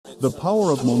The power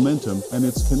of momentum and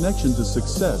its connection to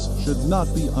success should not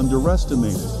be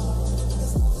underestimated.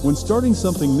 When starting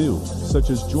something new,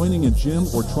 such as joining a gym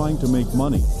or trying to make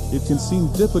money, it can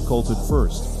seem difficult at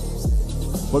first.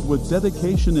 But with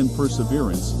dedication and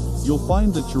perseverance, you'll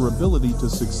find that your ability to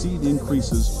succeed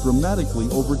increases dramatically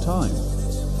over time.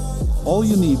 All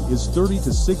you need is 30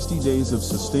 to 60 days of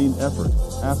sustained effort.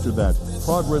 After that,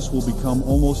 progress will become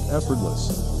almost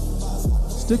effortless.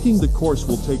 Sticking the course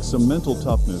will take some mental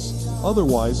toughness,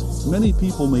 otherwise, many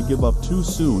people may give up too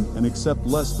soon and accept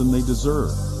less than they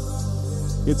deserve.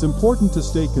 It's important to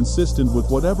stay consistent with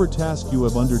whatever task you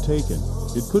have undertaken.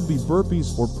 It could be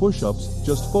burpees or push-ups,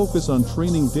 just focus on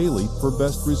training daily for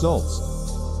best results.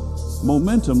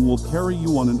 Momentum will carry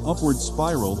you on an upward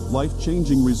spiral,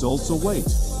 life-changing results await.